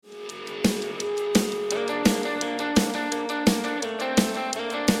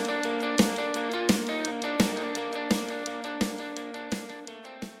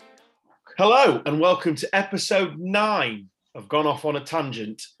Hello and welcome to episode 9 of Gone Off on a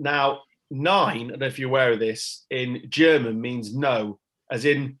Tangent. Now, 9, I don't know if you're aware of this, in German means no, as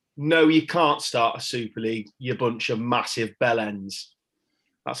in, no, you can't start a Super League, you bunch of massive bellends.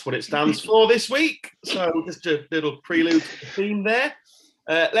 That's what it stands for this week. So just a little prelude to the theme there.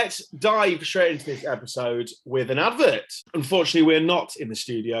 Let's dive straight into this episode with an advert. Unfortunately, we're not in the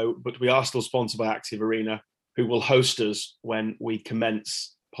studio, but we are still sponsored by Active Arena, who will host us when we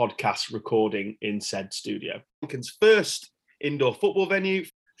commence podcast recording in said studio. Lincoln's first indoor football venue,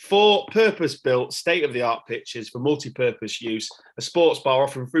 4 purpose-built, state-of-the-art pitches for multi-purpose use, a sports bar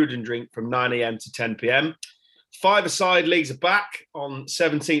offering food and drink from 9 a.m. to 10 p.m. 5-a-side leagues are back on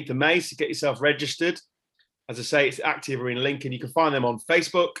 17th of May, so get yourself registered. As I say, it's Active Arena Lincoln. You can find them on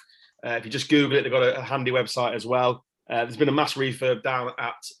Facebook. If you just Google it, they've got a handy website as well. There's been a mass refurb down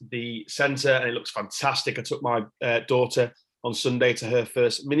at the centre, and it looks fantastic. I took my daughter on Sunday to her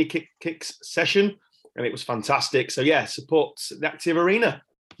first mini kicks session, and it was fantastic. So, yeah, support the Active Arena.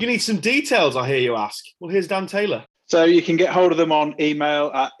 You need some details, I hear you ask. Well, here's Dan Taylor. So you can get hold of them on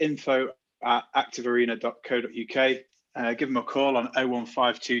email at info@activearena.co.uk. Give them a call on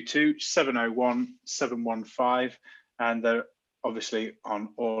 01522 701 715, and they're obviously on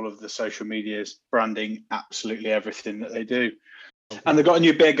all of the social medias, branding absolutely everything that they do. And they've got a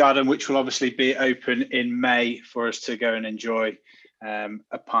new beer garden, which will obviously be open in May for us to go and enjoy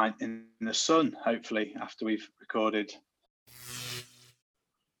a pint in the sun, hopefully, after we've recorded.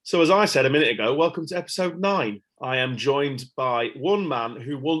 So as I said a minute ago, welcome to episode 9. I am joined by one man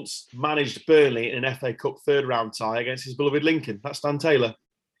who once managed Burnley in an FA Cup third round tie against his beloved Lincoln. That's Dan Taylor.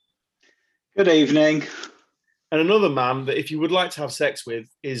 Good evening. And another man that if you would like to have sex with,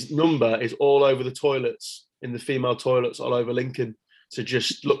 his number is all over the toilets, in the female toilets all over Lincoln. So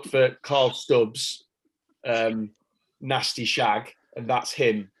just look for Carl Stubbs, Nasty Shag, and that's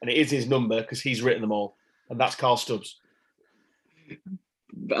him. And it is his number because he's written them all. And that's Carl Stubbs.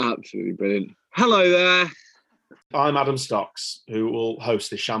 Absolutely brilliant. Hello there. I'm Adam Stocks, who will host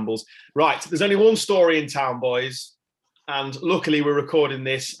this shambles. Right, there's only one story in town, boys. And luckily, we're recording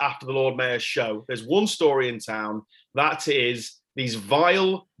this after the Lord Mayor's show. There's one story in town. That is these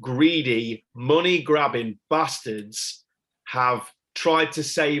vile, greedy, money-grabbing bastards have tried to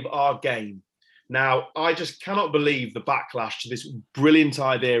save our game. Now, I just cannot believe the backlash to this brilliant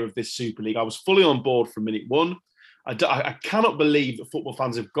idea of this Super League. I was fully on board from minute one. I cannot believe that football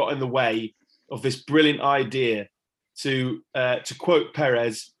fans have got in the way of this brilliant idea to quote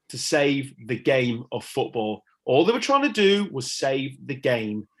Perez, to save the game of football. All they were trying to do was save the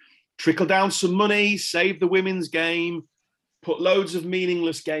game, trickle down some money, save the women's game, put loads of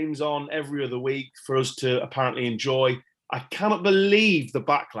meaningless games on every other week for us to apparently enjoy. I cannot believe the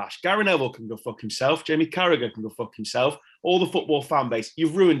backlash. Gary Neville can go fuck himself. Jamie Carragher can go fuck himself. All the football fan base.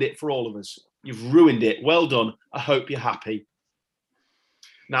 You've ruined it for all of us. You've ruined it. Well done. I hope you're happy.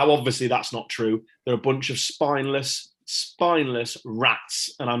 Now, obviously, that's not true. They're a bunch of spineless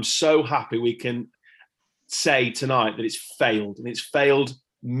rats. And I'm so happy we can say tonight that it's failed. And it's failed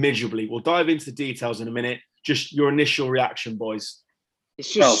miserably. We'll dive into the details in a minute. Just your initial reaction, boys.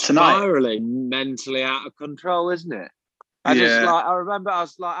 It's just spiraling mentally out of control, isn't it? I remember I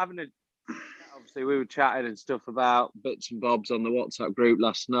was like obviously we were chatting and stuff about bits and bobs on the WhatsApp group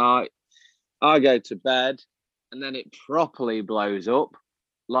last night. I go to bed and then it properly blows up.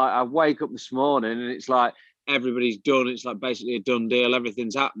 Like I wake up this morning and it's like everybody's done. It's like basically a done deal.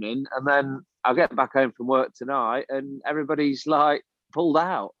 Everything's happening. And then I get back home from work tonight and everybody's like pulled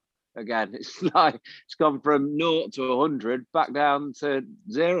out again. It's like it's gone from 0 to 100 back down to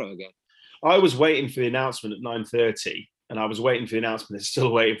 0 again. I was waiting for the announcement at 9:30. And I was waiting for the announcement.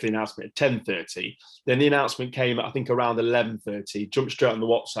 Still waiting for the announcement at 10:30. Then the announcement came, I think, around 11:30. Jumped straight on the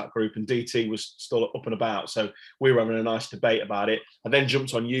WhatsApp group, and DT was still up and about. So we were having a nice debate about it. I then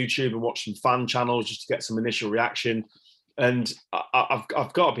jumped on YouTube and watched some fan channels just to get some initial reaction. And I've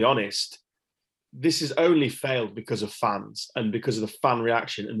got to be honest, this has only failed because of fans and because of the fan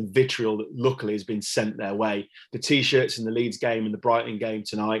reaction and the vitriol that luckily has been sent their way. The T-shirts in the Leeds game and the Brighton game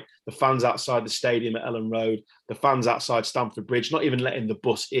tonight, the fans outside the stadium at Ellen Road, the fans outside Stamford Bridge, not even letting the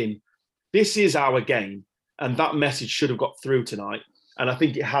bus in. This is our game, and that message should have got through tonight. And I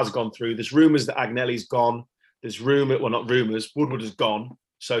think it has gone through. There's rumours that Agnelli's gone. There's not rumours, Woodward has gone.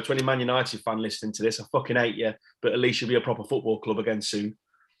 So to any Man United fan listening to this, I fucking hate you, but at least you'll be a proper football club again soon.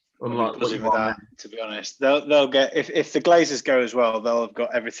 Unlike what you want, to be honest, they'll get if the Glazers go as well, they'll have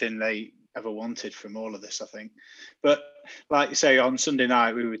got everything they ever wanted from all of this, I think. But like you say, on Sunday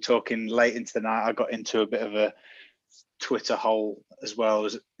night we were talking late into the night. I got into a bit of a Twitter hole as well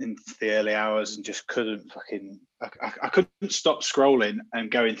as into the early hours, and just couldn't I couldn't stop scrolling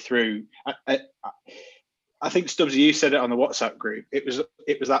and going through. I think Stubbsy, you said it on the WhatsApp group. It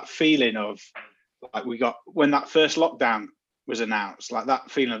was that feeling of like we got when that first lockdown was announced, like that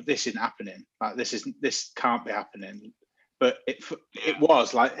feeling of this isn't happening, like this can't be happening. But it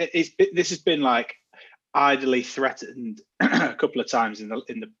was like this has been like idly threatened a couple of times in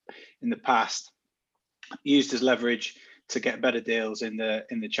the past, used as leverage to get better deals in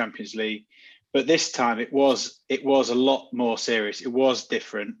the Champions League. But this time it was a lot more serious. It was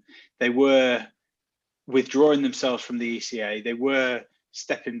different. They were withdrawing themselves from the ECA. They were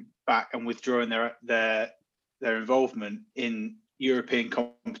stepping back and withdrawing their involvement in European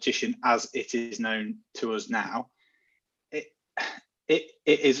competition as it is known to us now. It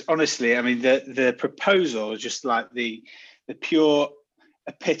is honestly, I mean, the proposal is just like the pure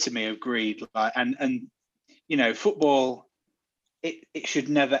epitome of greed. Like, and you know, football, it should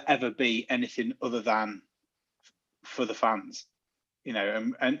never ever be anything other than for the fans. You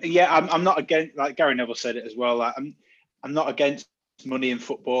know, and yeah, I'm not against, like Gary Neville said it as well. Like, I'm not against money in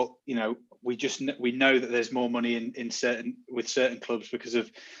football. You know, we know that there's more money in certain clubs because of,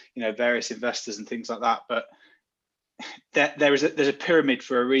 you know, various investors and things like that. But there's a pyramid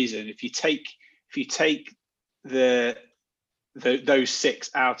for a reason. If you take those six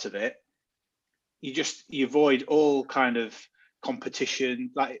out of it, you avoid all kind of competition.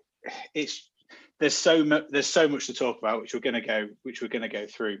 Like there's so much to talk about, which we're going to go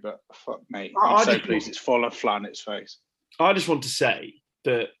through. But fuck me, I'm so pleased it's fallen flat on its face. I just want to say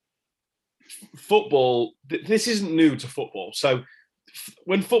that football, this isn't new to football. So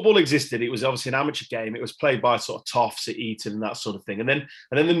when football existed, it was obviously an amateur game. It was played by sort of toffs at Eton and that sort of thing. And then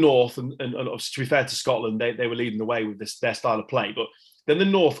the North, and to be fair to Scotland, they were leading the way with their style of play. But then the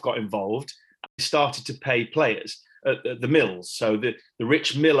North got involved and started to pay players at the mills. So the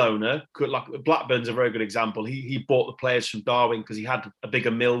rich mill owner, like Blackburn's a very good example. He bought the players from Darwin because he had a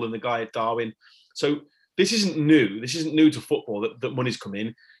bigger mill than the guy at Darwin. So this isn't new. This isn't new to football that money's come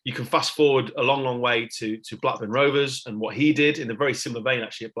in. You can fast forward a long, long way to Blackburn Rovers and what he did in a very similar vein,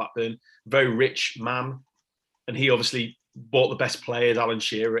 actually, at Blackburn. Very rich man. And he obviously bought the best players, Alan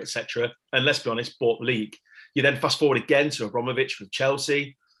Shearer, etc. And let's be honest, bought the league. You then fast forward again to Abramovich with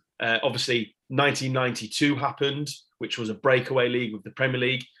Chelsea. Obviously, 1992 happened, which was a breakaway league with the Premier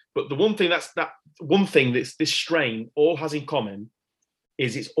League. But the one thing that this strain all has in common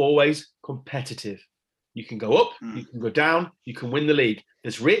is it's always competitive. You can go up, you can go down, you can win the league.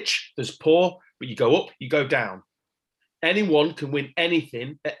 There's rich, there's poor, but you go up, you go down. Anyone can win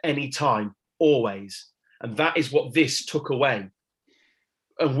anything at any time, always. And that is what this took away.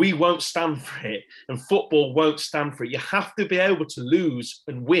 And we won't stand for it. And football won't stand for it. You have to be able to lose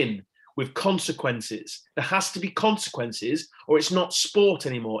and win with consequences. There has to be consequences, or it's not sport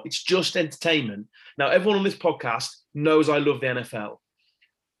anymore. It's just entertainment. Now, everyone on this podcast knows I love the NFL.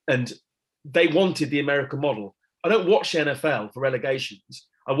 And they wanted the American model. I don't watch the NFL for relegations.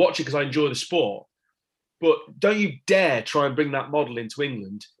 I watch it because I enjoy the sport. But don't you dare try and bring that model into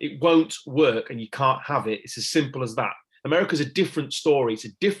England. It won't work and you can't have it. It's as simple as that. America's a different story. It's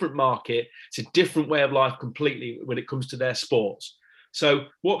a different market. It's a different way of life completely when it comes to their sports. So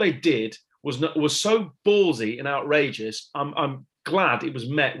what they did was so ballsy and outrageous. I'm glad it was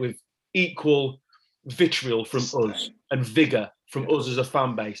met with equal vitriol from us and vigor from us as a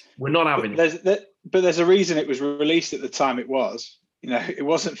fan base. We're not having it. But there's a reason it was released at the time it was. You know, it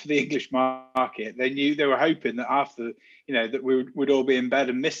wasn't for the English market. They were hoping that after, you know, that we would all be in bed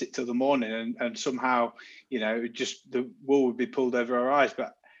and miss it till the morning, and somehow, you know, just the wool would be pulled over our eyes.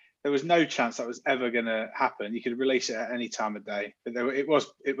 But there was no chance that was ever going to happen. You could release it at any time of day. But it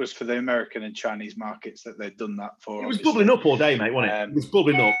was for the American and Chinese markets that they'd done that for. It was bubbling up all day, mate, wasn't it? It was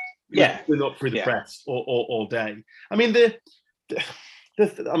bubbling up. Bubbling up through the press all day. I mean,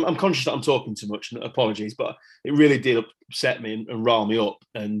 I'm conscious that I'm talking too much, and apologies, but it really did upset me and rile me up.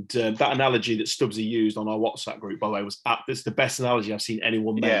 And that analogy that Stubbsy used on our WhatsApp group, by the way, it's the best analogy I've seen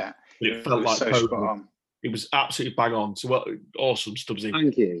anyone make. Yeah, it felt like so spot on. It was absolutely bang on. So awesome, Stubbsy.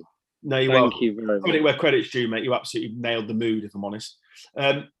 Thank you. No, you're welcome. Thank you very much. I mean, where credit's due, mate. You absolutely nailed the mood, if I'm honest.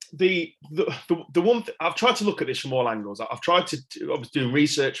 The one I've tried to look at this from all angles. I've tried to I was doing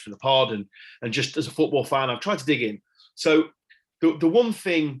research for the pod and just as a football fan, I've tried to dig in. So the one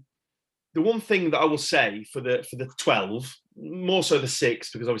thing that I will say for the 12, more so the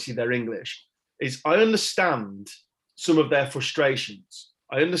 6, because obviously they're English, is I understand some of their frustrations.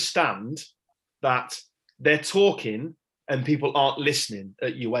 I understand that they're talking and people aren't listening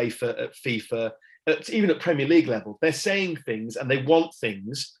at UEFA, at FIFA, even at Premier League level. They're saying things and they want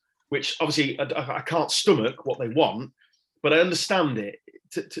things, which obviously I can't stomach what they want, but I understand it.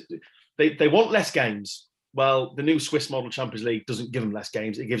 They want less games. Well, the new Swiss model Champions League doesn't give them less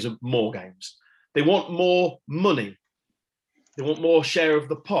games. It gives them more games. They want more money. They want more share of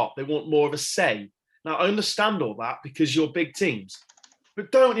the pot. They want more of a say. Now, I understand all that because you're big teams,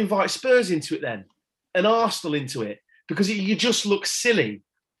 but don't invite Spurs into it then, and Arsenal into it, because you just look silly.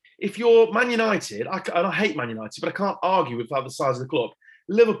 If you're Man United, and I hate Man United, but I can't argue with the size of the club.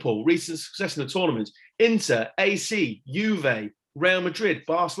 Liverpool, recent success in the tournament. Inter, AC, Juve, Real Madrid,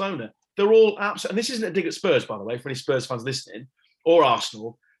 Barcelona. They're all absolute. And this isn't a dig at Spurs, by the way, for any Spurs fans listening, or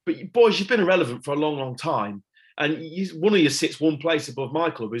Arsenal. But boys, you've been irrelevant for a long, long time. And one of you sits one place above my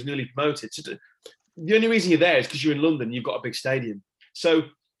club who's newly promoted. So the only reason you're there is because you're in London, you've got a big stadium. So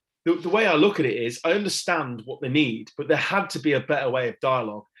the way I look at it is I understand what they need, but there had to be a better way of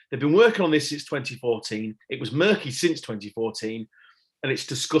dialogue. They've been working on this since 2014. It was murky since 2014, and it's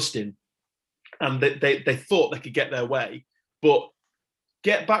disgusting. And they thought they could get their way. But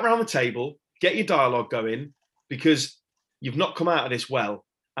get back around the table, get your dialogue going, because you've not come out of this well,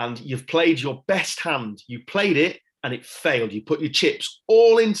 and you've played your best hand. You played it, and it failed. You put your chips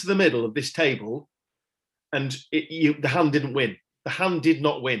all into the middle of this table, and the hand didn't win. The hand did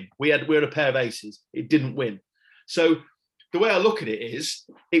not win. We're a pair of aces. It didn't win. So the way I look at it is,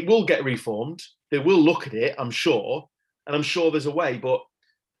 it will get reformed. They will look at it, I'm sure, and I'm sure there's a way. But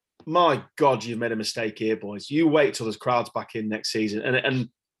my God, you've made a mistake here, boys. You wait till there's crowds back in next season. And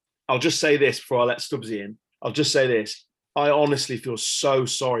I'll just say this before I let Stubbsy in. I'll just say this. I honestly feel so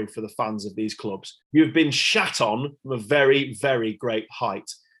sorry for the fans of these clubs. You've been shat on from a very, very great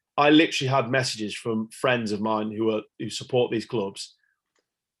height. I literally had messages from friends of mine who support these clubs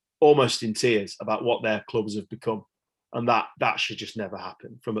almost in tears about what their clubs have become. And that should just never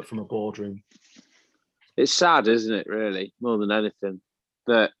happen from a boardroom. It's sad, isn't it, really, more than anything,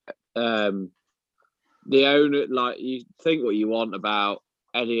 that the owner, like, you think what you want about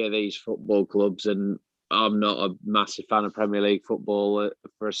any of these football clubs, and I'm not a massive fan of Premier League football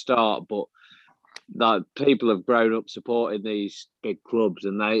for a start, but that people have grown up supporting these big clubs,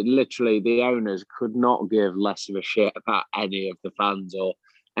 and they literally, the owners could not give less of a shit about any of the fans or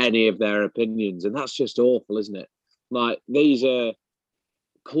any of their opinions, and that's just awful, isn't it? Like, these are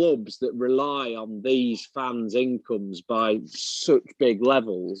clubs that rely on these fans' incomes by such big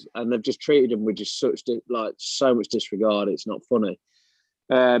levels, and they've just treated them with just so much disregard. It's not funny.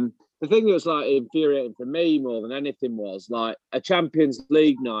 The thing that was like infuriating for me more than anything was like a Champions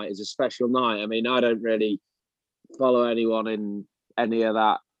League night is a special night. I mean, I don't really follow anyone in any of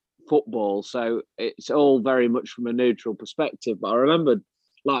that football, so it's all very much from a neutral perspective. But I remember,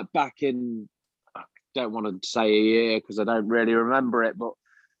 like, back in, I don't want to say a year because I don't really remember it, but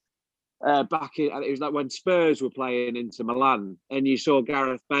back in, it was like when Spurs were playing Inter Milan, and you saw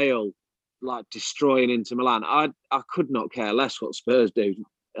Gareth Bale like destroying Inter Milan. I could not care less what Spurs do.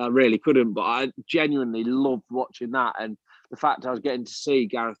 I really couldn't, but I genuinely loved watching that, and the fact I was getting to see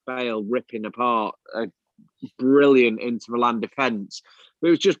Gareth Bale ripping apart a brilliant Inter Milan defence. It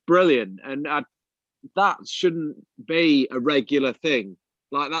was just brilliant, and that shouldn't be a regular thing.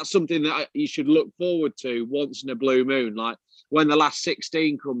 Like, that's something that you should look forward to once in a blue moon. Like, when the last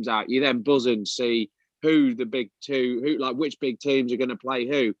 16 comes out, you then buzz and see who the big two, which big teams are going to play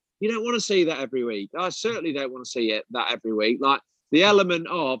who. You don't want to see that every week. I certainly don't want to see that every week. Like, the element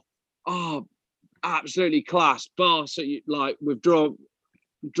of, absolutely class, Barca, like, we've drawn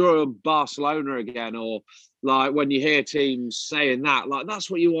Barcelona again, or like when you hear teams saying that, like, that's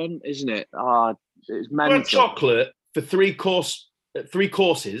what you want, isn't it? It's mental. You had chocolate for three courses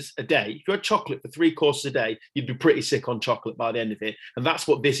a day. If you had chocolate for 3 courses a day, you'd be pretty sick on chocolate by the end of it. And that's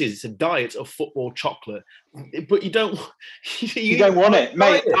what this is. It's a diet of football chocolate. But you don't you don't want it,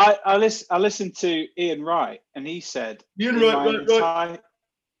 mate. I listened to Ian Wright, and he said, in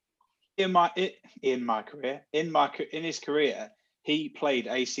his career, he played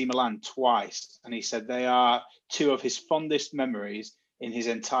AC Milan twice, and he said they are 2 of his fondest memories in his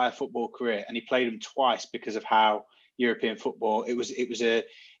entire football career, and he played them twice because of how European football, it was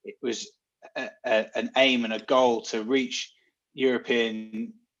an aim and a goal to reach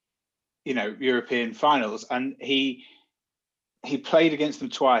European finals, and he played against them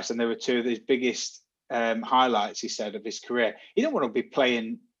twice, and they were 2 of his biggest highlights, he said, of his career. You don't want to be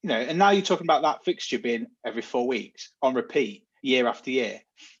playing, and now you're talking about that fixture being every 4 weeks on repeat, year after year.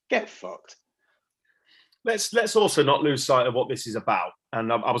 Get fucked. Let's also not lose sight of what this is about.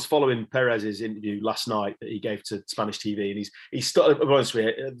 And I was following Perez's interview last night that he gave to Spanish TV, and he's still, at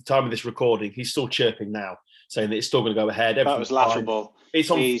the time of this recording, he's still chirping now, saying that it's still going to go ahead. That was laughable. It's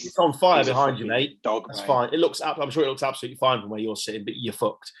on fire behind you, mate. That's mate. Fine. I'm sure it looks absolutely fine from where you're sitting, but you're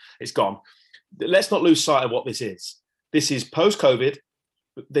fucked. It's gone. Let's not lose sight of what this is. This is post-COVID.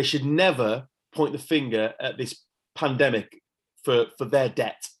 They should never point the finger at this pandemic for their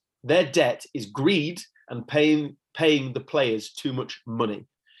debt. Their debt is greed and paying the players too much money.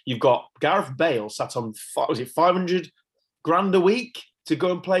 You've got Gareth Bale sat on, was it 500 grand a week to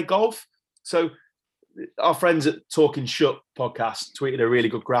go and play golf? So our friends at Talking Shut podcast tweeted a really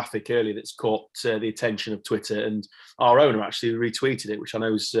good graphic earlier that's caught the attention of Twitter, and our owner actually retweeted it, which I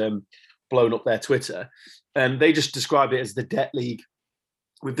know has blown up their Twitter. And they just describe it as the debt league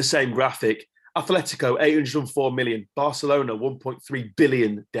with the same graphic. Atletico, 804 million. Barcelona, 1.3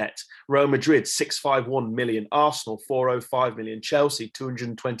 billion debt. Real Madrid, 651 million. Arsenal, 405 million. Chelsea,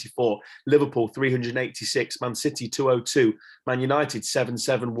 224. Liverpool, 386. Man City, 202. Man United,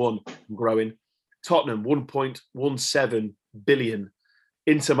 771. Growing. Tottenham, 1.17 billion.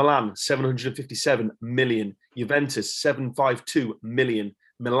 Inter Milan, 757 million. Juventus, 752 million.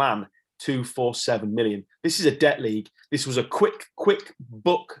 Milan, 247 million. This is a debt league. This was a quick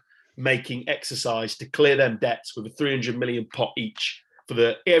book making exercise to clear them debts with a 300 million pot each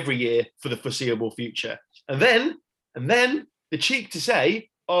for every year for the foreseeable future. And then the cheek to say,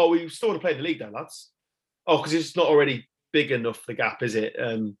 oh, we still want to play the league though, lads. Oh, because it's not already big enough, the gap, is it?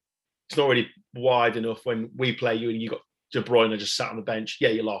 It's not already wide enough when we play you and you got De Bruyne just sat on the bench. Yeah,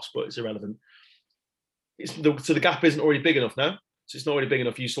 you lost, but it's irrelevant. So the gap isn't already big enough now. So it's not already big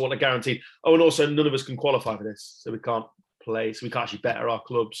enough. You still want a guaranteed. Oh, and also none of us can qualify for this, so we can't play. So we can't actually better our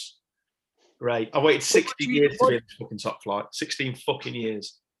clubs. Great. I waited 16 years to be in this fucking top flight. 16 fucking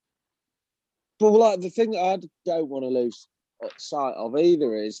years. But like the thing that I don't want to lose sight of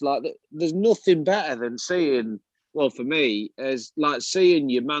either is like there's nothing better than seeing. Well, for me, is like seeing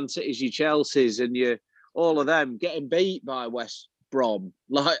your Man Cities, your Chelseas, and your all of them getting beat by West Brom.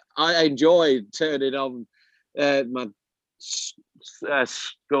 Like I enjoyed turning on my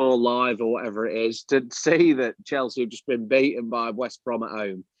Score Live or whatever it is to see that Chelsea have just been beaten by West Brom at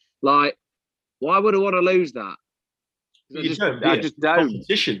home. Like, why would I want to lose that? I just don't.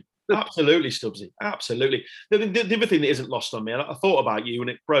 Competition. Absolutely, Stubbsy. Absolutely. The other thing that isn't lost on me, and I thought about you when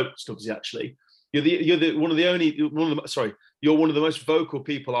it broke, Stubbsy. Actually, you're one of the most vocal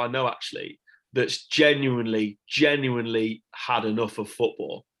people I know. Actually, that's genuinely had enough of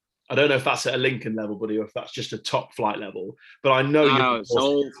football. I don't know if that's at a Lincoln level, buddy, or if that's just a top flight level. But I know it's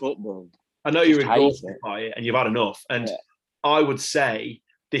all football. I know you're exhausted by it, and you've had enough. And I would say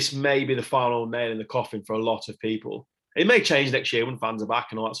this may be the final nail in the coffin for a lot of people. It may change next year when fans are back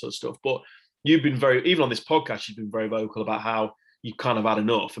and all that sort of stuff. But you've been even on this podcast, you've been very vocal about how you kind of had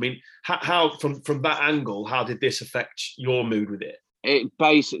enough. I mean, how from that angle, how did this affect your mood with it? It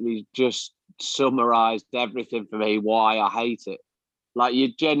basically just summarised everything for me, why I hate it. Like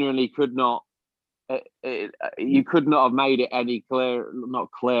you genuinely could not, you could not have made it any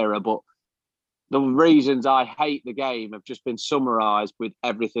not clearer, but the reasons I hate the game have just been summarised with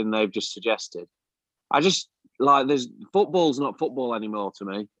everything they've just suggested. I just football's not football anymore to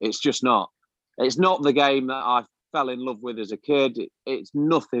me. It's just not. It's not the game that I fell in love with as a kid. It's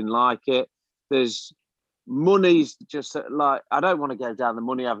nothing like it. There's money's just like, I don't want to go down the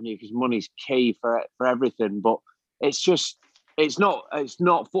money avenue because money's key for everything, but it's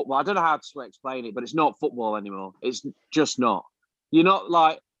not football. I don't know how to explain it, but it's not football anymore. It's just not. You're not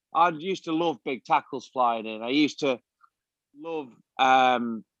like, I used to love big tackles flying in. I used to love a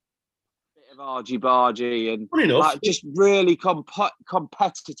bit of argy-bargy and like just really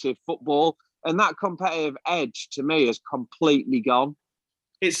competitive football. And that competitive edge to me has completely gone.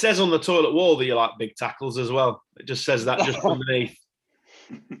 It says on the toilet wall that you like big tackles as well. It just says that just underneath.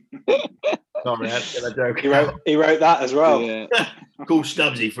 Sorry, I had to get a joke. He wrote that as well. Yeah. Call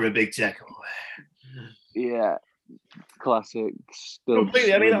Stubbsy for a big tackle. Yeah, classic.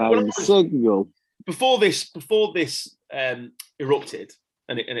 Completely. I mean, signal. Before this erupted,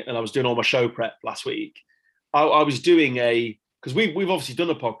 and I was doing all my show prep last week. I was doing because we've obviously done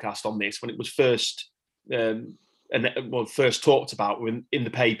a podcast on this when it was first first talked about in the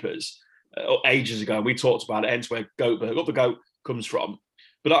papers ages ago. We talked about it, hence where what the goat comes from.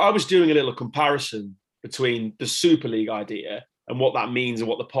 But I was doing a little comparison between the Super League idea and what that means and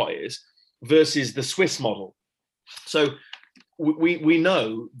what the pot is versus the Swiss model. So we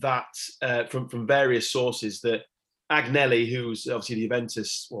know that from various sources that Agnelli, who's obviously the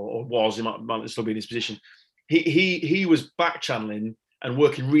Juventus or was, he might still be in his position, he was back channeling and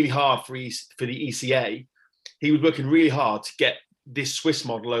working really hard for the ECA. He was working really hard to get this Swiss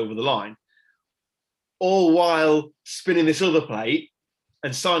model over the line, all while spinning this other plate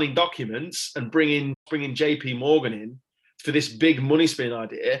and signing documents and bringing JP Morgan in for this big money spinning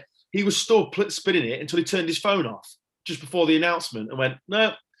idea. He was still spinning it until he turned his phone off just before the announcement and went,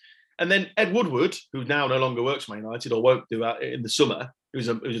 no. And then Ed Woodward, who now no longer works for Man United or won't do that in the summer, who's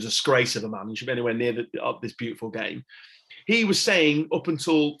a disgrace of a man, he should be anywhere near this beautiful game. He was saying up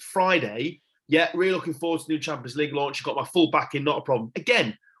until Friday, yeah, really looking forward to the new Champions League launch. You've got my full backing, not a problem.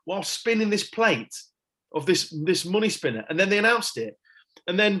 Again, while spinning this plate of this money spinner. And then they announced it.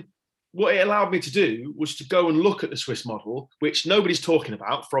 And then what it allowed me to do was to go and look at the Swiss model, which nobody's talking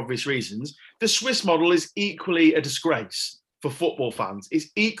about for obvious reasons. The Swiss model is equally a disgrace for football fans. It's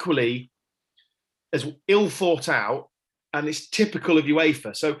equally as ill thought out, and it's typical of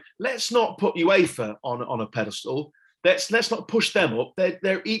UEFA. So let's not put UEFA on a pedestal. Let's not push them up.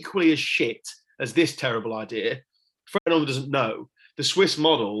 They're equally as shit as this terrible idea. For anyone who doesn't know, the Swiss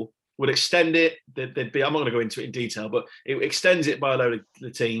model would extend it. I'm not going to go into it in detail, but it extends it by a load of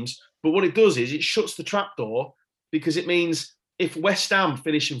the teams. But what it does is it shuts the trapdoor, because it means if West Ham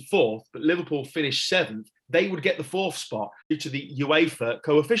finish in 4th, but Liverpool finish 7th, they would get the 4th spot due to the UEFA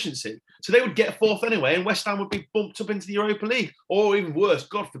coefficiency. So they would get 4th anyway, and West Ham would be bumped up into the Europa League, or even worse,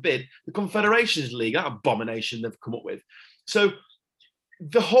 God forbid, the Confederations League, that abomination they've come up with. So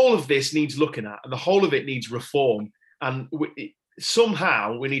the whole of this needs looking at, and the whole of it needs reform. And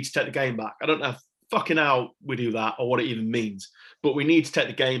somehow we need to take the game back. I don't know fucking how we do that or what it even means, but we need to take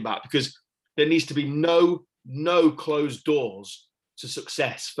the game back, because there needs to be no closed doors to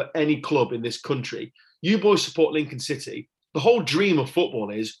success for any club in this country. You boys support Lincoln City. The whole dream of football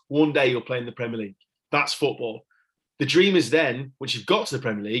is one day you'll play in the Premier League. That's football. The dream is then, once you've got to the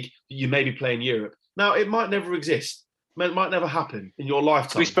Premier League, that you maybe play in Europe. Now, it might never exist. It might never happen in your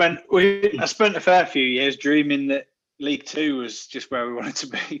lifetime. I spent a fair few years dreaming that League Two was just where we wanted to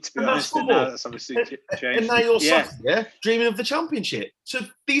be, to be honest. And now that's obviously changed. And now you're dreaming of the Championship. So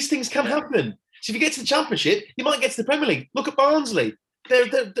these things can happen. So if you get to the Championship, you might get to the Premier League. Look at Barnsley. They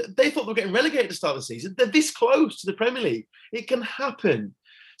thought they were getting relegated to start the season. They're this close to the Premier League. It can happen.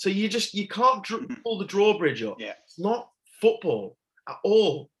 So you can't pull the drawbridge up. Yeah. It's not football at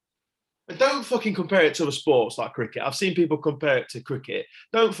all. And don't fucking compare it to other sports like cricket. I've seen people compare it to cricket.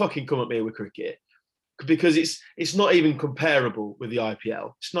 Don't fucking come at me with cricket, because it's not even comparable with the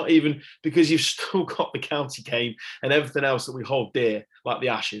IPL. It's not even, because you've still got the county game and everything else that we hold dear, like the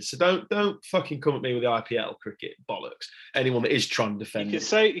Ashes. So don't fucking come at me with the IPL cricket bollocks. Anyone that is trying to defend you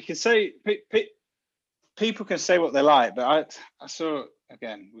can say people can say what they like, but I saw,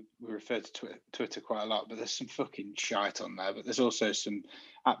 again, we refer to Twitter quite a lot, but there's some fucking shite on there, but there's also some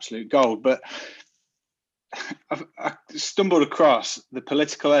absolute gold. But I stumbled across the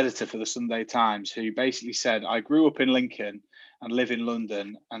political editor for the Sunday Times, who basically said, I grew up in Lincoln and live in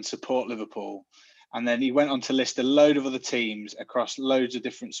London and support Liverpool. And then he went on to list a load of other teams across loads of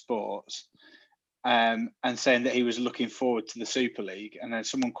different sports, and saying that he was looking forward to the Super League. And then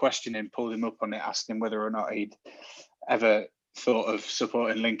someone questioned him, pulled him up on it, asked him whether or not he'd ever thought of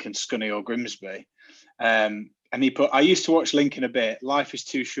supporting Lincoln, Scunny or Grimsby. And he put, I used to watch Lincoln a bit. Life is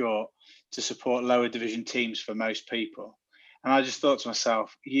too short to support lower division teams for most people. And I just thought to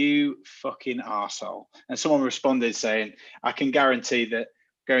myself, you fucking arsehole. And someone responded saying, I can guarantee that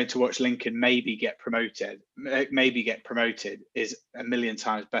going to watch Lincoln maybe get promoted is a million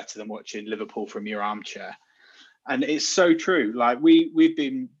times better than watching Liverpool from your armchair. And it's so true. Like we've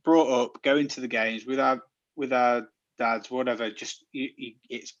been brought up going to the games with our dads, whatever. Just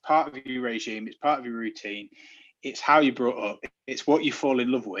it's part of your regime. It's part of your routine. It's how you're brought up. It's what you fall in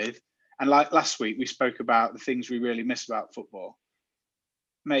love with. And like last week, we spoke about the things we really miss about football.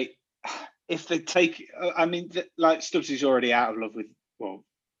 Mate, if they take, like Stubbsy's already out of love with, well,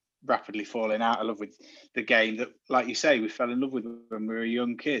 rapidly falling out of love with the game that, like you say, we fell in love with when we were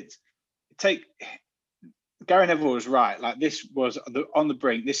young kids. Gary Neville was right. Like, this was on the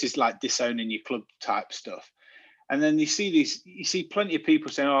brink. This is like disowning your club type stuff. And then you see plenty of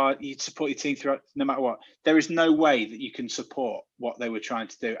people saying, oh, you support your team throughout, no matter what. There is no way that you can support what they were trying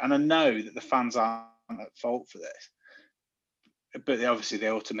to do. And I know that the fans aren't at fault for this, but they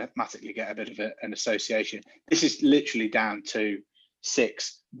automatically get a bit of an association. This is literally down to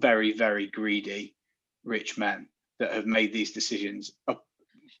 6 very, very greedy rich men that have made these decisions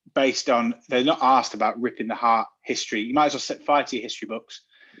based on, they're not asked about ripping the heart history. You might as well set fire to your history books.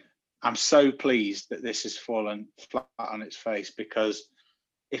 I'm so pleased that this has fallen flat on its face, because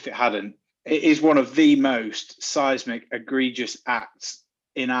if it hadn't, it is one of the most seismic, egregious acts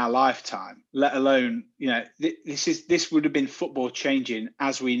in our lifetime, let alone, this would have been football changing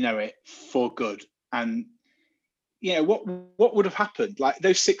as we know it for good. And, what would have happened? Like,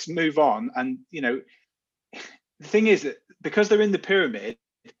 those 6 move on. And, the thing is that because they're in the pyramid,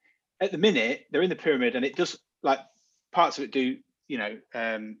 at the minute, they're in the pyramid, and it does, like, parts of it do,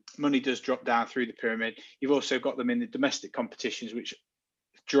 money does drop down through the pyramid. You've also got them in the domestic competitions, which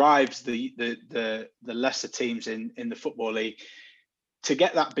drives the lesser teams in the Football League to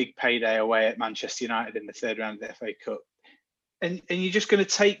get that big payday away at Manchester United in the third round of the FA Cup. And you're just going to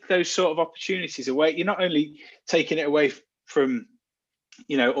take those sort of opportunities away. You're not only taking it away from,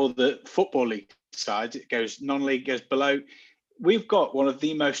 all the Football League sides, it goes non-league, goes below. We've got one of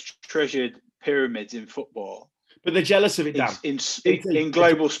the most treasured pyramids in football. But they're jealous of it, Dan. In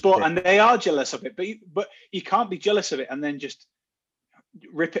global sport, and they are jealous of it. But you can't be jealous of it and then just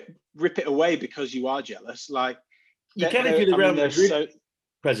rip it away because you are jealous. Like you can if you're the Real Madrid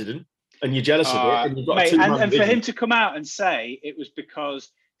president and you're jealous of it, and you've got and for him to come out and say it was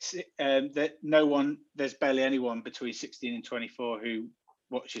because that there's barely anyone between 16 and 24 who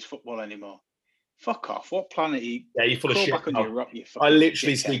watches football anymore. Fuck off! What planet? You're full of shit. I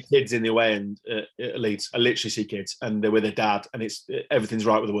literally see kids in the away end at Leeds. I literally see kids, and they're with their dad, and it's everything's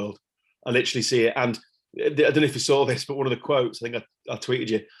right with the world. I literally see it, and I don't know if you saw this, but one of the quotes, I think I tweeted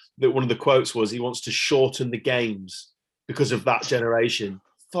you, that one of the quotes was he wants to shorten the games because of that generation.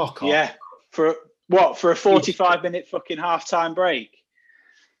 Fuck off. Yeah, for a 45-minute fucking halftime break.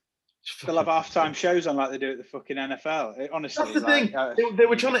 They'll have halftime shows on like they do at the fucking NFL. Honestly, that's the thing. They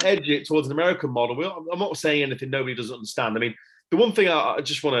were trying to edge it towards an American model. I'm not saying anything nobody doesn't understand. I mean, the one thing I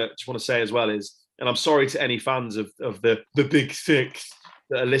just want to say as well is, and I'm sorry to any fans of the Big Six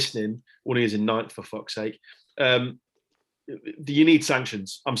that are listening. One is in ninth, for fuck's sake. You need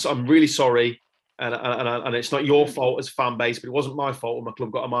sanctions. I'm really sorry. And it's not your fault as a fan base, but it wasn't my fault when my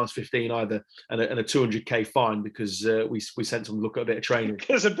club got a -15 either, and a 200k fine because we sent them to look at a bit of training.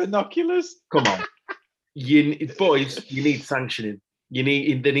 Because of binoculars. Come on, boys, you need sanctioning. There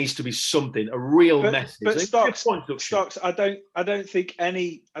needs to be something, a real message. But Stocks, I don't think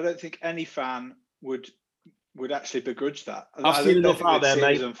any fan would actually begrudge that. I've seen enough out there,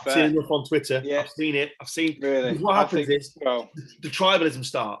 mate. I've seen enough on Twitter. Yeah. I've seen it. Really. What happens is the tribalism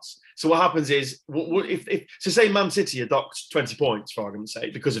starts. So what happens is, if say Man City adopts 20 points for argument's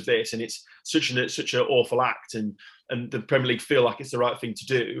sake because of this, and it's such an awful act, and the Premier League feel like it's the right thing to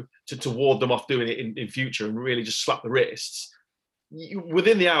do to ward them off doing it in future and really just slap the wrists.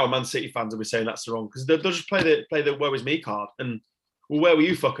 Within the hour, Man City fans will be saying that's wrong because they'll just play the woe is me card. And well, where were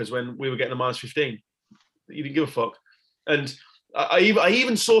you fuckers when we were getting a -15? You didn't give a fuck. And I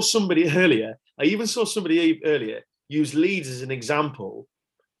even saw somebody earlier. Use Leeds as an example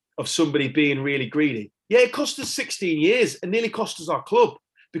of somebody being really greedy. Yeah, it cost us 16 years and nearly cost us our club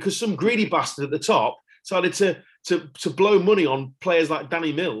because some greedy bastard at the top decided to blow money on players like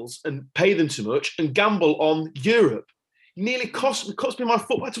Danny Mills and pay them too much and gamble on Europe. Nearly cost me my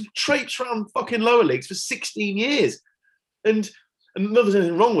football. I had to traipse around fucking lower leagues for 16 years. And there's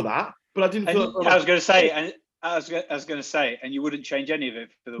anything wrong with that. But I didn't feel like I was going to say, and you wouldn't change any of it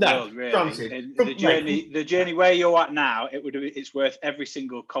for the world, really. The journey where you're at now, it's worth every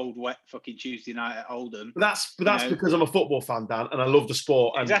single cold, wet fucking Tuesday night at Oldham. But that's because I'm a football fan, Dan, and I love the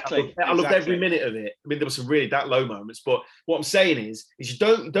sport. And exactly. I loved every minute of it. I mean, there were some really that low moments, but what I'm saying is you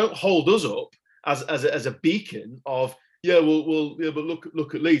don't hold us up as a beacon of but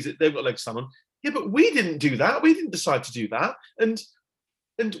look at Leeds, they've got legs on. Yeah, but we didn't do that. We didn't decide to do that, and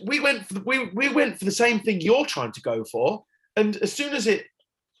we went for the same thing you're trying to go for. And as soon as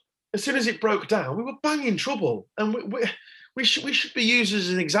it broke down, we were bang in trouble. And we should be used as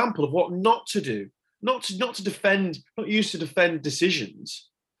an example of what not to do, not to defend, not used to defend decisions.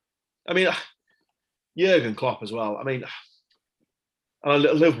 I mean, Jurgen Klopp as well. I mean,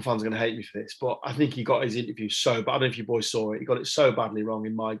 Liverpool fans are going to hate me for this, but I think he got his interview so bad. I don't know if you boys saw it. He got it so badly wrong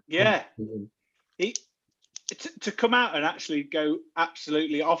in my opinion. To come out and actually go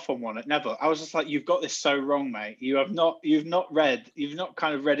absolutely off on one at Neville, I was just like, "You've got this so wrong, mate. You've not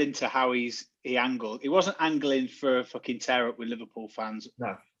kind of read into how he angled. He wasn't angling for a fucking tear up with Liverpool fans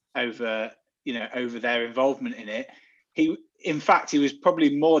over their involvement in it. In fact, he was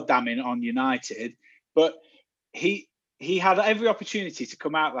probably more damning on United, but he had every opportunity to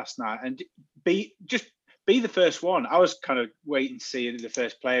come out last night and be the first one. I was kind of waiting to see who the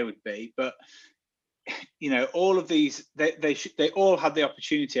first player would be, but." All of these, they all had the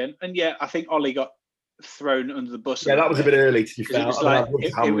opportunity, and yeah, I think Ollie got thrown under the bus. Yeah, that was a bit early to be fair.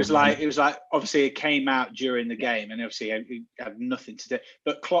 It was like obviously it came out during the game, and obviously it had nothing to do.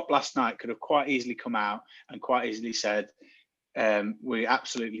 But Klopp last night could have quite easily come out and quite easily said, "We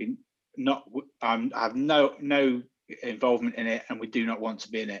absolutely not. I have no involvement in it, and we do not want to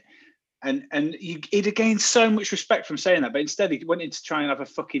be in it." And he'd have gained so much respect from saying that, but instead he went in to try and have a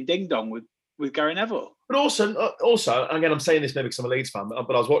fucking ding dong with Gary Neville. But also, again, I'm saying this maybe because I'm a Leeds fan,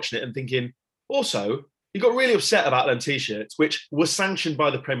 but I was watching it and thinking, also, he got really upset about them T-shirts, which were sanctioned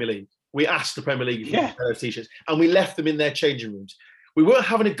by the Premier League. We asked the Premier League for those T-shirts, and we left them in their changing rooms. We weren't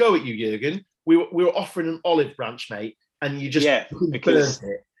having a go at you, Jurgen. We were offering an olive branch, mate, and you just burnt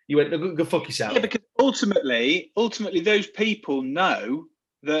it. You went, go fuck yourself. Yeah, because ultimately, those people know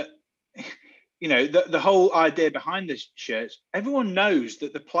that, you know, the whole idea behind the shirts, everyone knows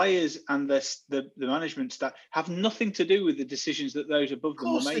that the players and the management staff have nothing to do with the decisions that those above them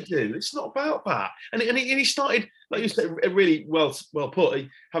are making. Of course they do. It's not about that. And he started, like you said, really well put,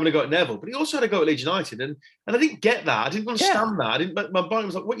 having a go at Neville, but he also had a go at Leeds United. And I didn't get that. I didn't understand that. My mind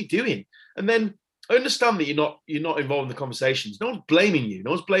was like, what are you doing? And then I understand that you're not involved in the conversations. No one's blaming you.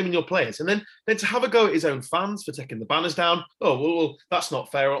 No one's blaming your players. And then to have a go at his own fans for taking the banners down. Oh, well that's not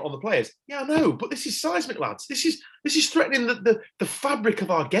fair on the players. Yeah, I know, but this is seismic, lads. This is threatening the fabric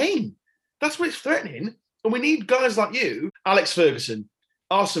of our game. That's what it's threatening. And we need guys like you, Alex Ferguson,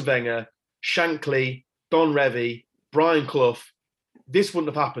 Arsene Wenger, Shankly, Don Revie, Brian Clough. This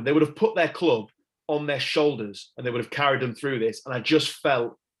wouldn't have happened. They would have put their club on their shoulders and they would have carried them through this. And I just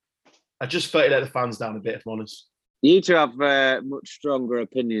felt it let the fans down a bit, if I'm honest. You two have much stronger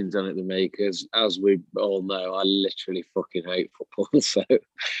opinions on it than me, because as we all know, I literally fucking hate football. So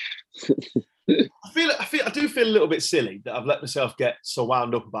I do feel a little bit silly that I've let myself get so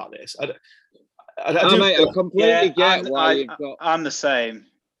wound up about this. I completely get why you've got. I'm the same.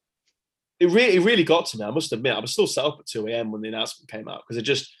 It really got to me. I must admit, I was still set up at 2 a.m. when the announcement came out, because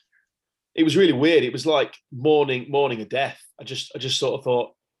it was really weird. It was like mourning a death. I just sort of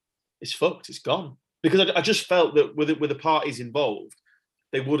thought, it's fucked. It's gone. Because I just felt that with the parties involved,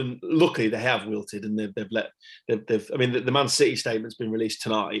 they wouldn't. Luckily, they have wilted, and they've. I mean, the Man City statement's been released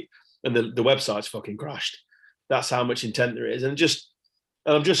tonight, and the website's fucking crashed. That's how much intent there is,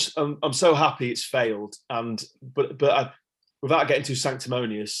 I'm so happy it's failed. But without getting too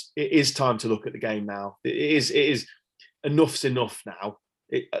sanctimonious, it is time to look at the game now. It is enough's enough now.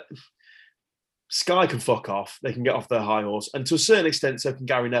 Sky can fuck off. They can get off their high horse. And to a certain extent, so can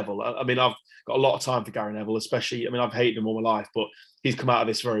Gary Neville. I mean, I've got a lot of time for Gary Neville, especially, I mean, I've hated him all my life, but he's come out of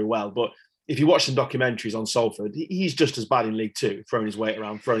this very well. But if you watch some documentaries on Salford, he's just as bad in League Two, throwing his weight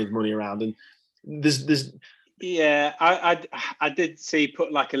around, throwing his money around. And there's Yeah, I did see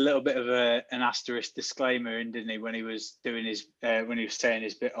put like a little bit of an asterisk disclaimer in, didn't he, when he was doing his when he was saying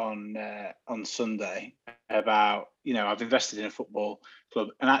his bit on Sunday about, you know, I've invested in a football club,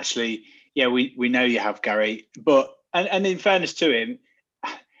 and actually, yeah, we know you have, Gary, but and in fairness to him,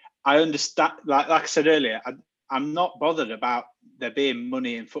 I understand. Like I said earlier, I'm not bothered about there being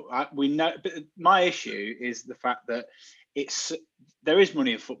money in football. We know, but my issue is the fact that there is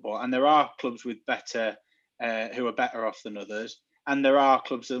money in football, and there are clubs with better. Who are better off than others. And there are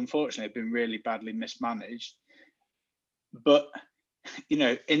clubs that unfortunately have been really badly mismanaged. But, you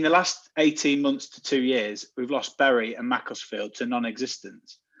know, in the last 18 months to 2 years, we've lost Bury and Macclesfield to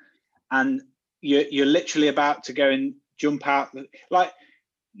non-existence. And you're literally about to go and jump out. Like,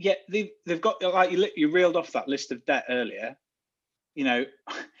 yeah, they've got, like you reeled off that list of debt earlier. You know,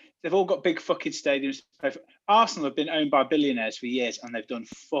 they've all got big fucking stadiums to pay for. Arsenal have been owned by billionaires for years, and they've done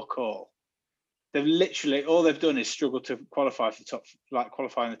fuck all. They've literally, all they've done is struggle to qualify for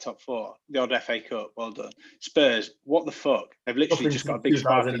qualify in the top four. The odd FA Cup, well done. Spurs, what the fuck? They've literally just got a big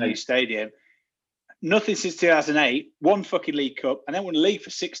sparkly new stadium. Nothing since 2008. One fucking League Cup, and then won the league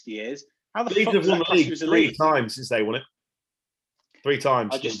for 60 years. How the fuck have won the league 3 times since they won it? 3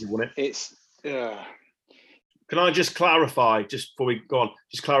 times they've won it. It's. Can I just clarify, just before we go on,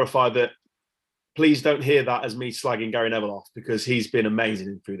 that please don't hear that as me slagging Gary Neville off, because he's been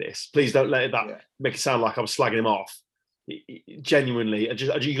amazing through this. Please don't let that make it sound like I'm slagging him off. Genuinely, I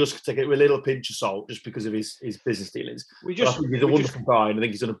just take it with a little pinch of salt just because of his business dealings. I think he's a wonderful guy, and I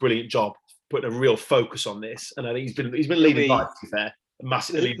think he's done a brilliant job putting a real focus on this. And I think he's been leading by, to be fair,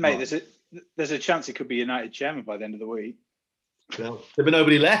 massively. Mate, there's a chance he could be United chairman by the end of the week. Well, there'll be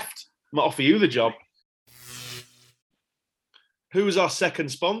nobody left. I might offer you the job. Who's our second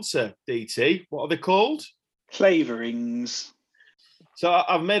sponsor, DT? What are they called? Claverings. So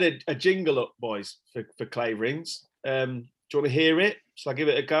I've made a jingle up, boys, for Claverings. Do you want to hear it? Shall I give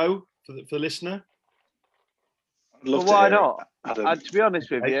it a go for the listener? Why not? To be honest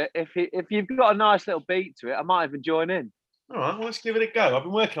with you, if you've got a nice little beat to it, I might even join in. All right, well, let's give it a go. I've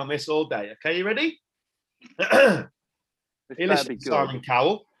been working on this all day. Okay, you ready? Here, listen, Simon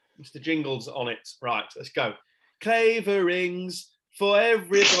Cowell. Mr. Jingle's on it. Right, let's go. Claverings for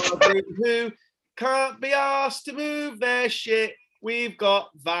everybody who can't be asked to move their shit. We've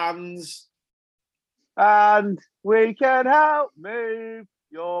got vans. And we can help move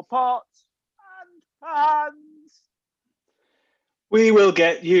your pots and pans. We will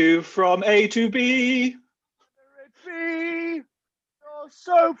get you from A to B. Whether it be your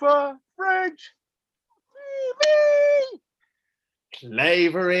sofa, fridge, TV.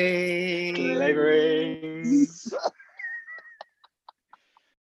 Claverings.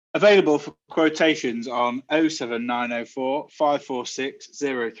 Available for quotations on 07904 546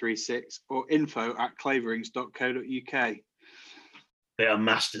 036 or info@claverings.co.uk. They are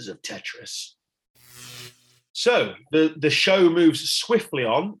masters of Tetris. So the show moves swiftly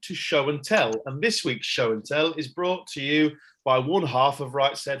on to show and tell. And this week's show and tell is brought to you by one half of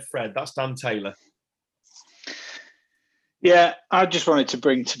Right Said Fred. That's Dan Taylor. Yeah, I just wanted to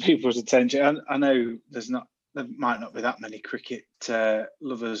bring to people's attention. I know there might not be that many cricket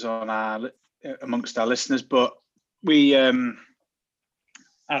lovers amongst our listeners, but we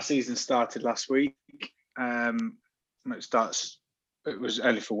our season started last week. It was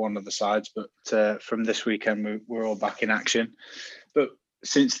only for one of the sides, but from this weekend we're all back in action. But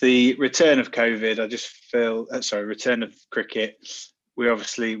since the return of COVID, I just feel return of cricket. We're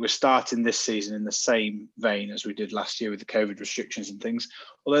starting this season in the same vein as we did last year with the COVID restrictions and things.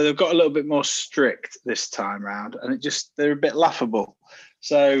 Although they've got a little bit more strict this time round, and they're a bit laughable.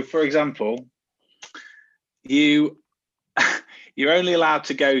 So, for example, you're only allowed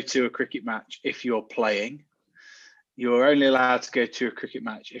to go to a cricket match if you're playing. You're only allowed to go to a cricket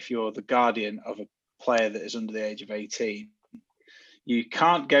match if you're the guardian of a player that is under the age of 18. You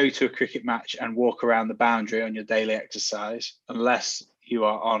can't go to a cricket match and walk around the boundary on your daily exercise unless you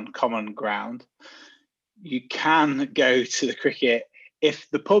are on common ground. You can go to the cricket if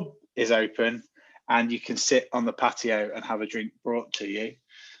the pub is open and you can sit on the patio and have a drink brought to you.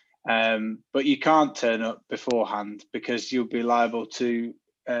 But you can't turn up beforehand because you'll be liable to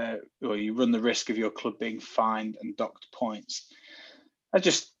or you run the risk of your club being fined and docked points. I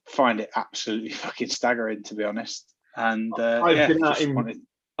just find it absolutely fucking staggering, to be honest. And I've been out in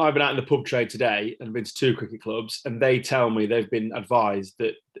the pub trade today and been to 2 cricket clubs, and they tell me they've been advised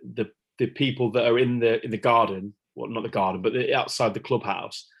that the people that are in the garden, well, not the garden, but outside the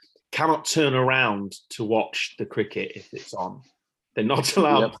clubhouse, cannot turn around to watch the cricket if it's on. They're not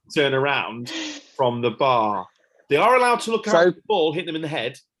allowed to turn around from the bar. They are allowed to look at the ball, hit them in the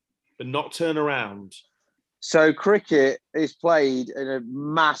head, but not turn around. So cricket is played in a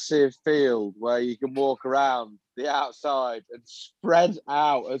massive field where you can walk around the outside and spread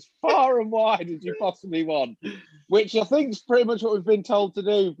out as far and wide as you possibly want, which I think is pretty much what we've been told to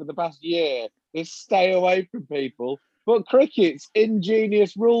do for the past year, is stay away from people. But cricket's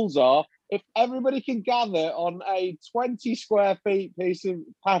ingenious rules are, if everybody can gather on a 20 square feet piece of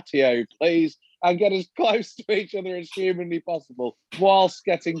patio, please, and get as close to each other as humanly possible whilst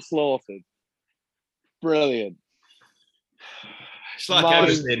getting slaughtered. Brilliant. It's like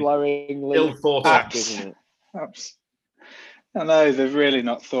mind-blowingly ill thought out, isn't it? I know they've really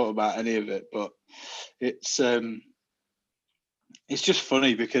not thought about any of it, but it's just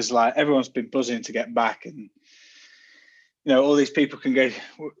funny because like everyone's been buzzing to get back, and all these people can go.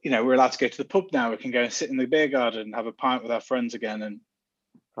 We're allowed to go to the pub now. We can go and sit in the beer garden and have a pint with our friends again, and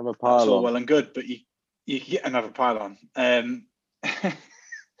have a pile. That's all well and good, but you get another pile on.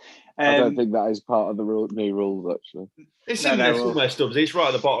 I don't think that is part of the new rules, actually. It's in there somewhere, Stubbs. It's right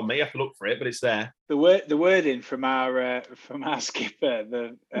at the bottom. You have to look for it, but it's there. The wording from our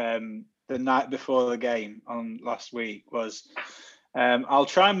skipper the night before the game on last week was, "I'll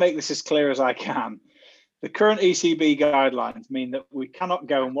try and make this as clear as I can. The current ECB guidelines mean that we cannot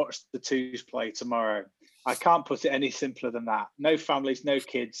go and watch the Twos play tomorrow. I can't put it any simpler than that. No families, no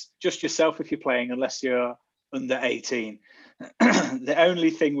kids, just yourself if you're playing, unless you're under 18. The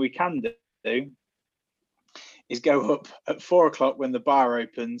only thing we can do is go up at 4:00 when the bar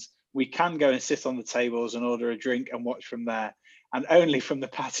opens. We can go and sit on the tables and order a drink and watch from there, and only from the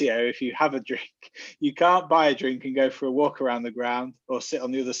patio if you have a drink. You can't buy a drink and go for a walk around the ground or sit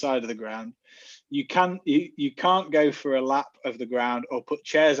on the other side of the ground. You can't go for a lap of the ground or put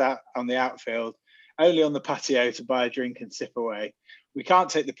chairs out on the outfield, only on the patio to buy a drink and sip away. We can't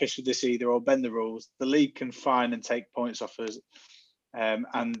take the piss with this either or bend the rules. The league can fine and take points off us,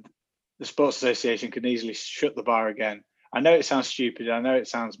 and the Sports Association can easily shut the bar again. I know it sounds stupid. I know it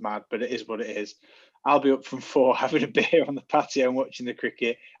sounds mad, but it is what it is. I'll be up from 4 having a beer on the patio and watching the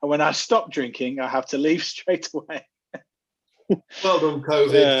cricket. And when I stop drinking, I have to leave straight away." Well done,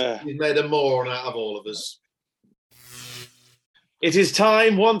 COVID. You've made a moron out of all of us. It is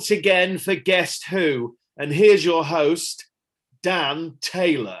time once again for Guess Who. And here's your host, Dan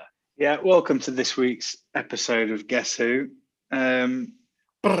Taylor. Yeah, welcome to this week's episode of Guess Who.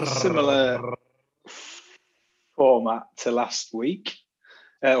 Similar format to last week,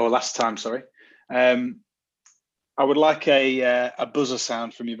 or last time, sorry. I would like a buzzer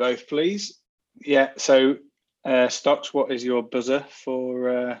sound from you both, please. Yeah, so Stocks, what is your buzzer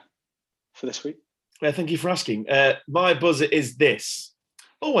for this week? Thank you for asking. My buzzer is this.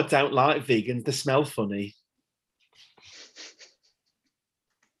 Oh, I don't like vegans. They smell funny.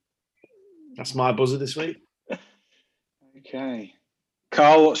 That's my buzzer this week. Okay.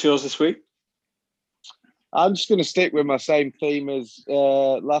 Carl, what's yours this week? I'm just going to stick with my same theme as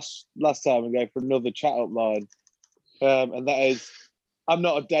last time and go for another chat up line. And that is, I'm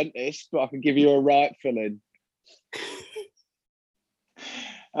not a dentist, but I can give you a right filling.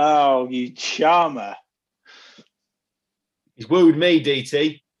 Oh, you charmer. He's wooed me,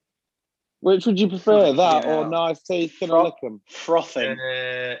 DT. Which would you prefer, that or nice teeth? Can I lick them? Frothing.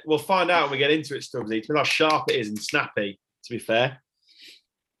 We'll find out when we get into it, Stubbsy. It's how sharp it is and snappy, to be fair.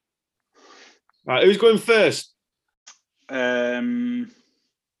 Right, who's going first? I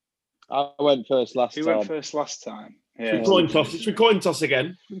went first last time. Who went first last time? Yeah. Coin toss. It's coin toss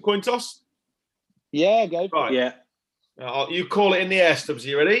again. Coin toss? Yeah, go for it. Yeah. You call it in the air, Stubbs. Are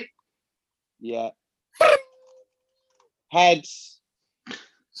you ready? Yeah. Heads.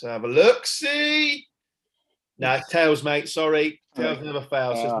 So have a look. See? No, it's tails, mate. Sorry. Tails never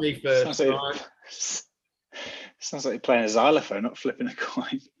fails. So it's me first. Sounds like you're playing a xylophone, not flipping a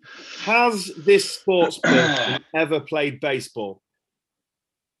coin. Has this sports person ever played baseball?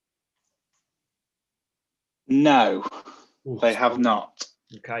 No, they have not.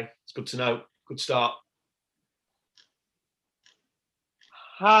 Okay, it's good to know. Good start.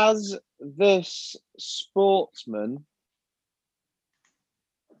 Has this sportsman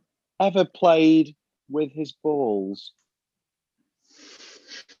ever played with his balls?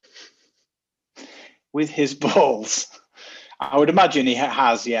 With his balls? I would imagine he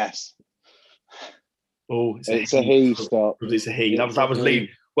has, yes. Oh, it's a he. Stop. It's a he. That was leading.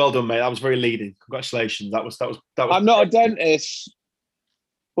 Well done, mate. That was very leading. Congratulations. That was. I'm not a dentist,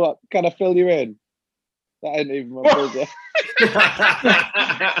 but can I fill you in? That ain't even my buzzer.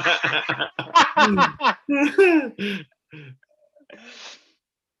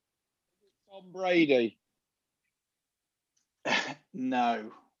 Tom Brady.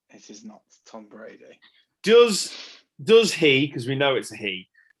 No, it is not Tom Brady. Does he, because we know it's a he,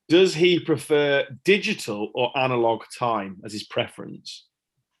 does he prefer digital or analog time as his preference?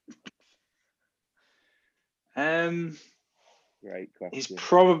 Great question.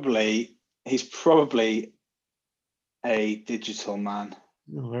 He's probably a digital man.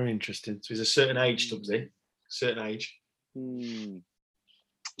 Oh, very interesting. So he's a certain age, Stubbsy. Certain age.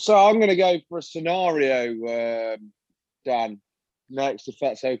 So I'm going to go for a scenario, Dan, next, if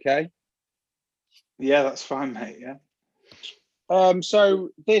that's okay. Yeah, that's fine, mate. Yeah. So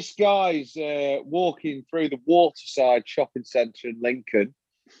this guy's walking through the Waterside shopping centre in Lincoln.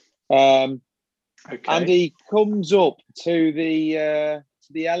 Okay. And he comes up to the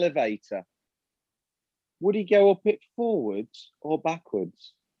elevator. Would he go up it forwards or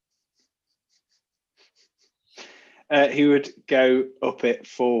backwards? He would go up it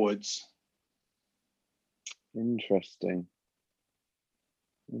forwards. Interesting.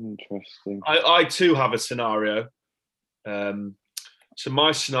 I too have a scenario. So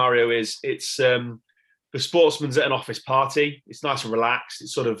my scenario is it's the sportsman's at an office party. It's nice and relaxed.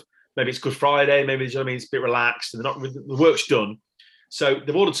 It's sort of maybe it's Good Friday. Maybe it's a bit relaxed and the work's done. So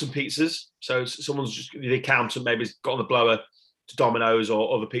they've ordered some pizzas. So someone's just the accountant maybe has got on the blower to Domino's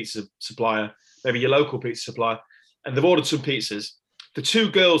or other pizza supplier, maybe your local pizza supplier, and they've ordered some pizzas. The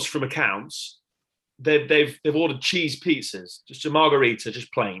two girls from accounts, they've ordered cheese pizzas, just a margarita,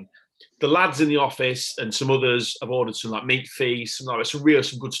 just plain. The lads in the office and some others have ordered some like meat feast, some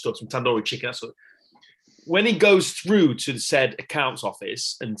good stuff, some tandoori chicken. That sort of. When he goes through to the said accounts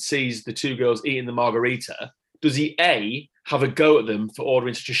office and sees the two girls eating the margarita, does he A, have a go at them for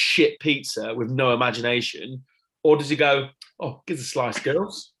ordering such a shit pizza with no imagination, or does he go, "Oh, give us a slice,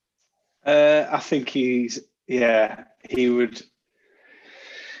 girls"? I think he would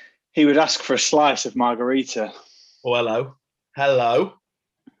ask for a slice of margarita. Oh, hello.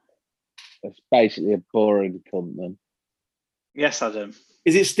 That's basically a boring cunt, then. Yes, Adam.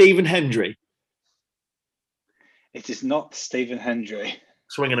 Is it Stephen Hendry? It is not Stephen Hendry.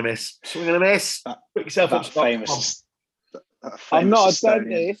 Swing and a miss. Put yourself up. Famous I'm not a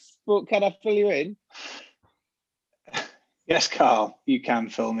dentist, but can I fill you in? Yes, Carl, you can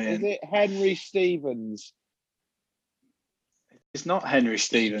fill me in. Is it Henry Stevens? It's not Henry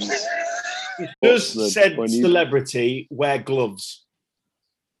Stevens. Does said celebrity wear gloves?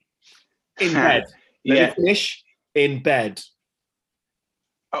 In bed. Let me finish. In bed.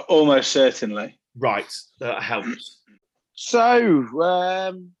 Almost certainly. Right. That helps. So,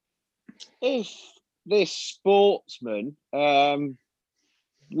 if this sportsman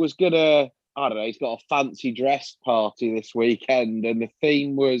was going to, I don't know, he's got a fancy dress party this weekend and the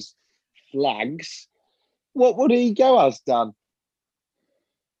theme was flags, What would he go as, Dan?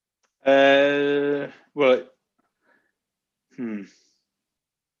 Well,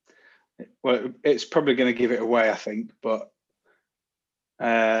 it's probably going to give it away, I think, but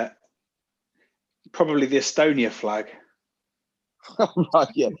probably the Estonia flag.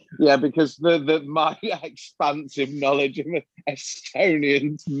 Right, yeah, because my expansive knowledge of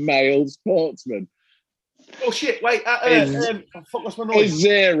Estonian male sportsmen. Oh shit! Wait, fuck, what's my Is noise?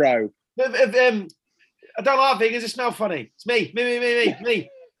 zero. I don't like vegans. It smell funny. It's me.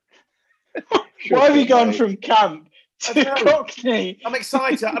 Why have you gone from camp to Cockney? I'm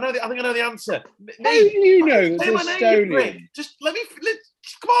excited. I think I know the answer. How do you know it's Estonian? Just let me.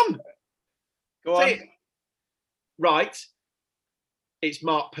 Come on. Go on. Right. It's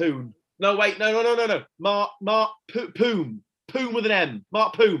Mark Poon. No, wait. No. Mark Poon. Poon with an M.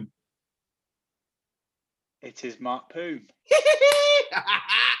 Mark Poon. It is Mark Poon.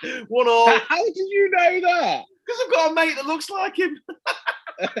 1-1. How did you know that? Because I've got a mate that looks like him.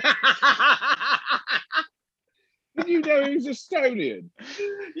 Did you know he was Estonian?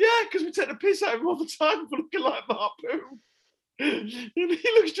 Yeah, because we take the piss out of him all the time for looking like Mark Poon. He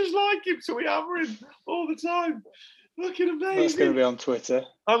looks just like him, so we hammer him all the time. Fucking amazing. That's going to be on Twitter.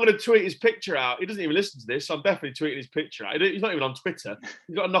 I'm going to tweet his picture out. He doesn't even listen to this, so I'm definitely tweeting his picture out. He's not even on Twitter.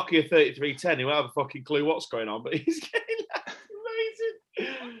 He's got a Nokia 3310. He won't have a fucking clue what's going on, but he's getting that.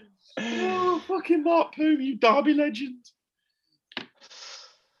 Amazing. Oh, fucking Mark Poon, you Derby legend.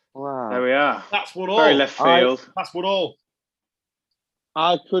 Wow. There we are. That's 1-1. Very left field. That's 1-1.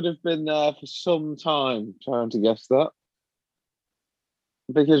 I could have been there for some time trying to guess that.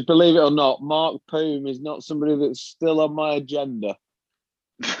 Because believe it or not, Mark Poon is not somebody that's still on my agenda.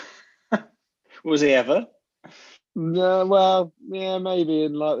 Was he ever? No, well, yeah, maybe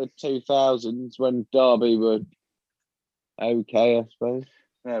in like the 2000s when Derby were okay, I suppose.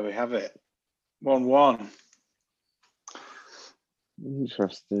 There we have it. 1-1.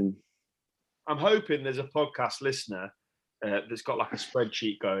 Interesting. I'm hoping there's a podcast listener that's got like a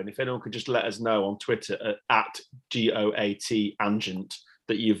spreadsheet going. If anyone could just let us know on Twitter at GOAT Angent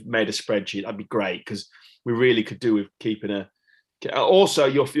that you've made a spreadsheet, that'd be great, because we really could do with keeping a. Also,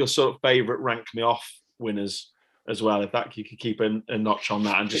 your sort of favourite rank me off winners as well. If that you could keep a notch on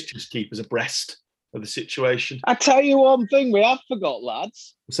that and just keep us abreast of the situation. I tell you one thing we have forgot,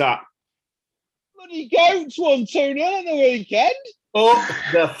 lads. What's that? Bloody Goats won 2-0 at the weekend. Up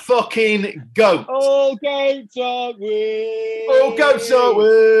the fucking goat. All goats aren't we? All goats aren't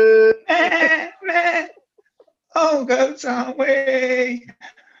we? All goats aren't we?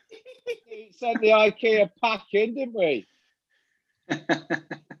 Sent the IKEA pack in, didn't we?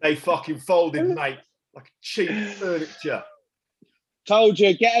 They fucking folded, mate, like cheap furniture. Told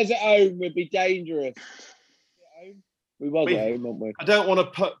you, get us at home, we'd be dangerous. We was at home, weren't we? I don't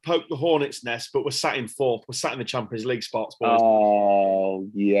want to poke the hornet's nest, but we're sat in fourth. We're sat in the Champions League spots, boys. Oh,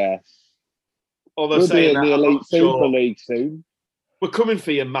 yes. Although we'll be in that, the Elite Super League soon. We're coming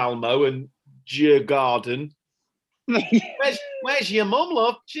for you, Malmo and Djurgården. Where's your mum,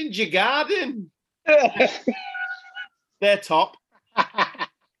 love? She's in Djurgården. They're top.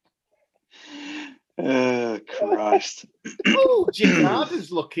 Oh, Christ. Oh,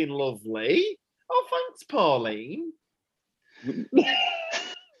 Djurgården's looking lovely. Oh, thanks, Pauline.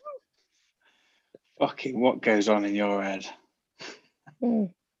 Fucking what goes on in your head?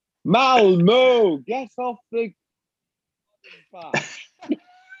 Malmo, get off the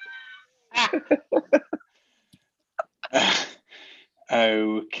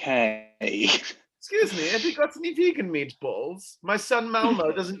Okay. Excuse me, have you got any vegan meatballs? My son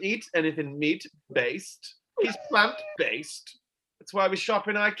Malmo doesn't eat anything meat-based. He's plant-based. That's why we shop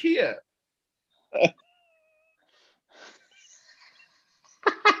in IKEA.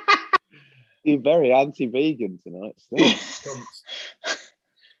 You're very anti-vegan tonight.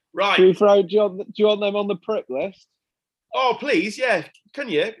 Right. Do you want them on the prick list? Oh, please, yeah. Can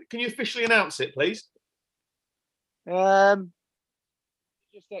you officially announce it, please?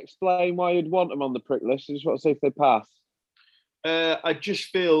 Just explain why you'd want them on the prick list. I just want to see if they pass. I just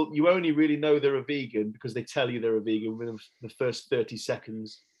feel you only really know they're a vegan because they tell you they're a vegan within the first 30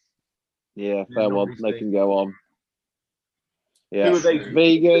 seconds. Yeah, fair one. They can go on. Yeah, Who are they?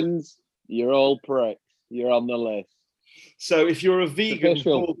 Vegans, you're all pricks. You're on the list. So if you're a vegan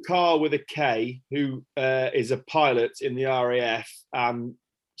called Carl with a K, who is a pilot in the RAF and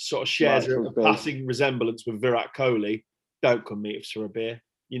sort of shares a passing resemblance with Virat Kohli, don't come meet us for a beer.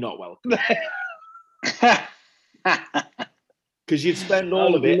 You're not welcome. Because you'd spend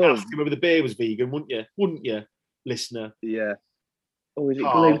all of it asking whether the beer was vegan, wouldn't you? Wouldn't you, listener? Yeah. Oh, is it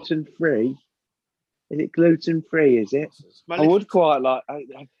gluten free? Is it gluten free? Is it? I would quite like.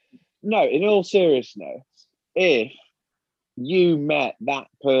 No, in all seriousness, if you met that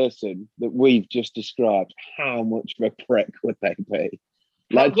person that we've just described, how much of a prick would they be?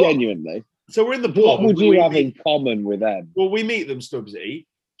 Like, genuinely. So we're in the pub. What would you have in common with them? Well, we meet them, Stubbsy.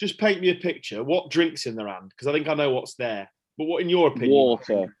 Just paint me a picture. What drinks in their hand? Because I think I know what's there. But what, in your opinion?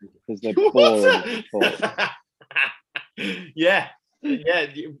 Water, because they're boring. Yeah. But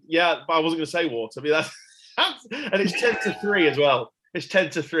I wasn't going to say water. I mean, that's and it's 10-3 as well. It's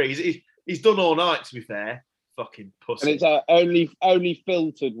 10-3. He's done all night, to be fair. Fucking pussy. And it's only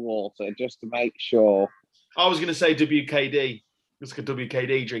filtered water, just to make sure. I was going to say WKD. It's like a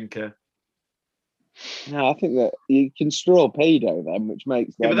WKD drinker. No, I think that you can straw pedo them, which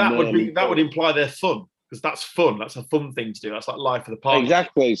makes them. Yeah, but that would imply they're fun, because that's fun. That's a fun thing to do. That's like life of the party.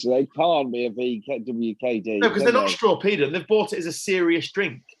 Exactly. So they can't be a WKD. No, because they're not straw pedo. They've bought it as a serious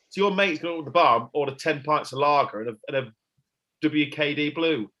drink. So your mate's gone to the bar, ordered 10 pints of lager and a WKD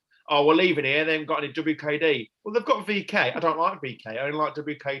blue. Oh, we're leaving here. They haven't got any WKD. Well, they've got VK. I don't like VK. I only like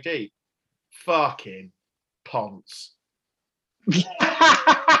WKD. Fucking ponce.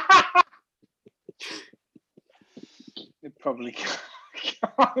 It probably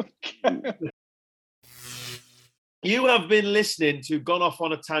can't. You have been listening to Gone Off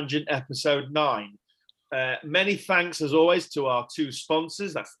on a Tangent, episode 9. Many thanks, as always, to our 2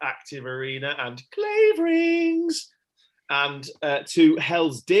 sponsors. That's Active Arena and Claverings. And to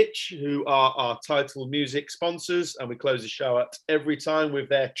Hell's Ditch, who are our title music sponsors. And we close the show out every time with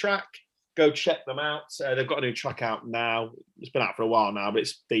their track. Go check them out. They've got a new track out now. It's been out for a while now, but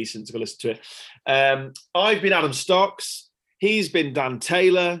it's decent to go listen to it. I've been Adam Stocks. He's been Dan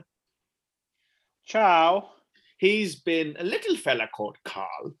Taylor. Ciao. He's been a little fella called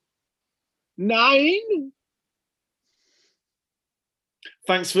Carl. 9.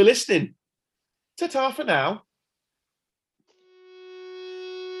 Thanks for listening. Ta-ta for now.